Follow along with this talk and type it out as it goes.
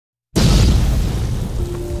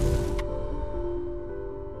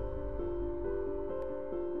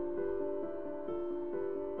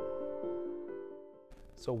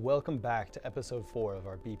So welcome back to episode 4 of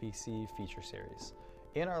our BPC feature series.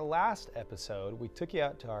 In our last episode, we took you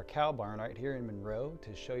out to our cow barn right here in Monroe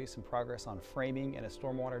to show you some progress on framing and a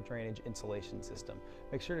stormwater drainage insulation system.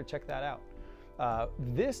 Make sure to check that out.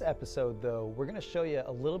 This episode though, we're going to show you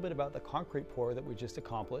a little bit about the concrete pour that we just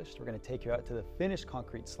accomplished. We're going to take you out to the finished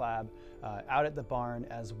concrete slab out at the barn,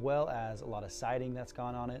 as well as a lot of siding that's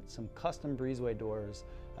gone on it, some custom breezeway doors,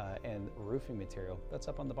 and roofing material that's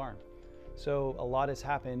up on the barn. So a lot has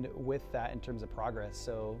happened with that in terms of progress.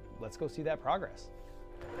 So let's go see that progress.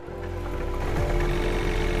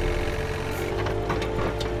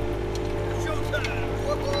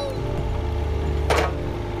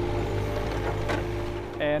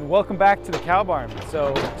 And welcome back to the cow barn.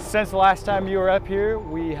 So since the last time you were up here,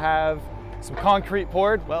 we have some concrete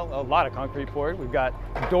poured, well, a lot of concrete poured. We've got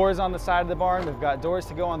doors on the side of the barn. We've got doors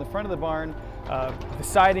to go on the front of the barn. The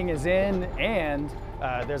siding is in, and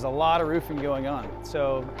there's a lot of roofing going on.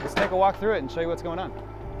 So let's take a walk through it and show you what's going on.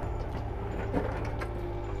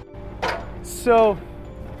 So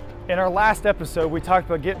in our last episode, we talked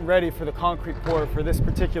about getting ready for the concrete pour for this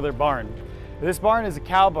particular barn. This barn is a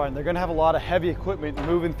cow barn. They're gonna have a lot of heavy equipment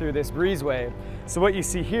moving through this breezeway. So what you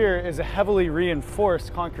see here is a heavily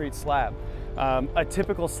reinforced concrete slab. A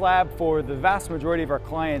typical slab for the vast majority of our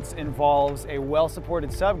clients involves a well-supported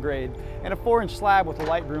subgrade and a 4-inch slab with a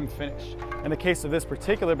light broom finish. In the case of this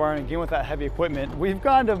particular barn, again with that heavy equipment, we've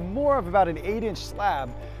gone to more of about an 8-inch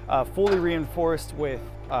slab, fully reinforced with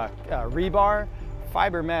rebar,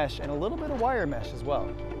 fiber mesh, and a little bit of wire mesh as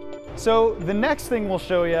well. So the next thing we'll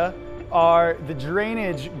show you are the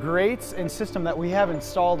drainage grates and system that we have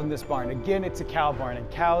installed in this barn. Again, it's a cow barn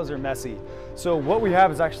and cows are messy. So what we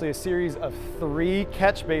have is actually a series of 3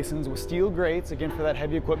 catch basins with steel grates, again for that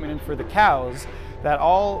heavy equipment and for the cows, that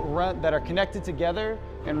are connected together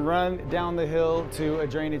and run down the hill to a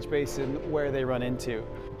drainage basin where they run into.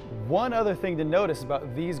 One other thing to notice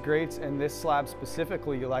about these grates and this slab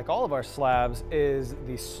specifically, like all of our slabs, is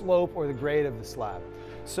the slope or the grade of the slab.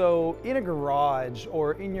 So in a garage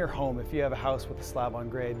or in your home, if you have a house with a slab on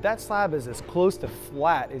grade, that slab is as close to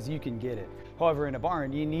flat as you can get it. However, in a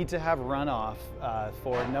barn, you need to have runoff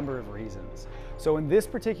for a number of reasons. So in this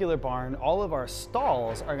particular barn, all of our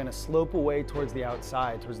stalls are going to slope away towards the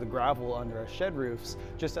outside, towards the gravel under our shed roofs,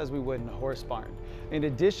 just as we would in a horse barn. In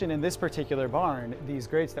addition, in this particular barn, these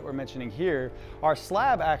grates that we're mentioning here, our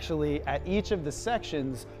slab actually at each of the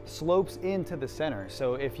sections slopes into the center.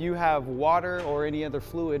 So if you have water or any other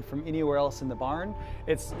fluid from anywhere else in the barn,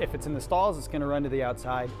 if it's in the stalls, it's going to run to the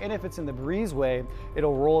outside, and if it's in the breezeway,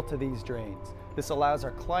 it'll roll to these drains. This allows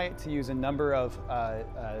our client to use a number of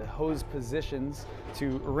hose positions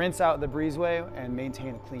to rinse out the breezeway and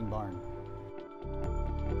maintain a clean barn.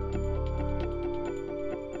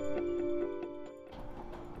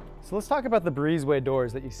 So let's talk about the breezeway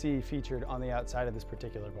doors that you see featured on the outside of this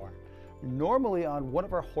particular barn. Normally on one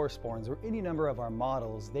of our horse barns or any number of our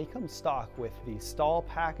models, they come stock with the stall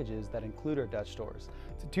packages that include our Dutch doors.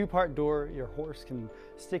 It's a 2-part door. Your horse can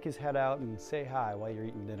stick his head out and say hi while you're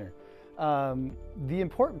eating dinner. The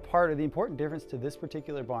important difference to this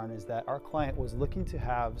particular barn is that our client was looking to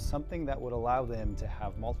have something that would allow them to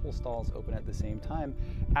have multiple stalls open at the same time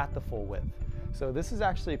at the full width. So this is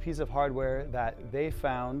actually a piece of hardware that they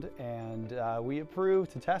found, and we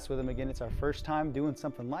approved to test with them. Again, it's our first time doing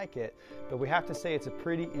something like it, but we have to say it's a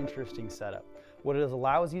pretty interesting setup. What it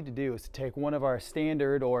allows you to do is to take one of our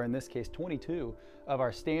standard, or in this case 22 of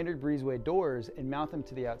our standard breezeway doors, and mount them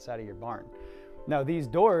to the outside of your barn. Now these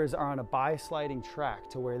doors are on a bi-sliding track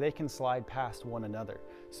to where they can slide past one another.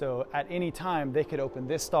 So at any time they could open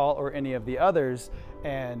this stall or any of the others,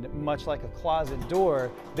 and much like a closet door,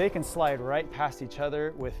 they can slide right past each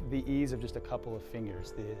other with the ease of just a couple of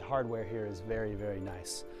fingers. The hardware here is very, very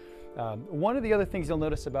nice. One of the other things you'll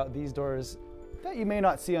notice about these doors that you may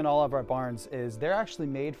not see on all of our barns is they're actually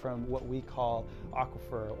made from what we call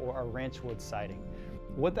aquifer or a ranch wood siding.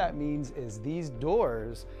 What that means is these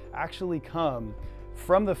doors actually come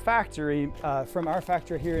from the factory, from our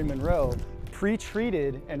factory here in Monroe,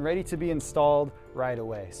 pre-treated and ready to be installed right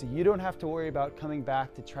away. So you don't have to worry about coming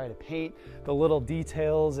back to try to paint the little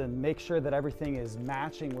details and make sure that everything is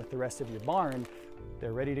matching with the rest of your barn.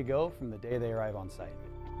 They're ready to go from the day they arrive on site.